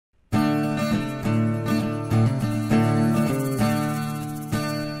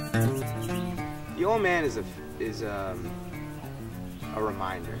old man is a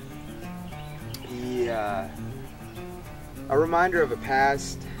reminder. A reminder of a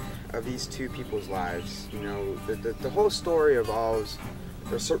past of these two people's lives. You know, the whole story revolves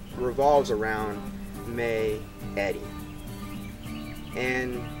around May, Eddie,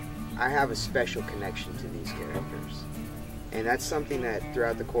 and I have a special connection to these characters, and that's something that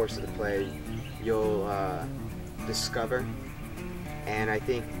throughout the course of the play you'll discover. And I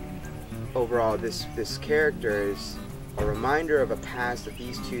think overall this character is a reminder of a past of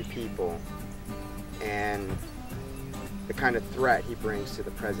these two people and the kind of threat he brings to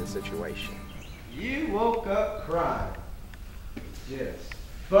the present situation. You woke up crying, just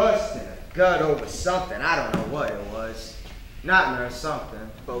busting a gut over something. I don't know what it was. Nightmare or something.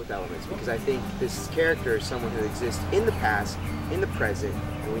 Both elements, because I think this character is someone who exists in the past, in the present,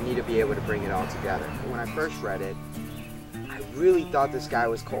 and we need to be able to bring it all together. When I first read it, I really thought this guy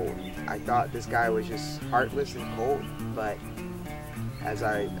was cold. I thought this guy was just heartless and cold, but as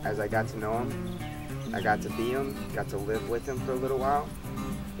I got to know him, I got to be him, got to live with him for a little while,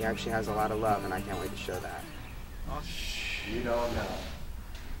 he actually has a lot of love, and I can't wait to show that. Oh, you don't know.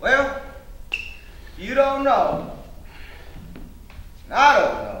 Well, you don't know. I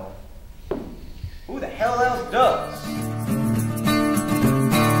don't know. Who the hell else does?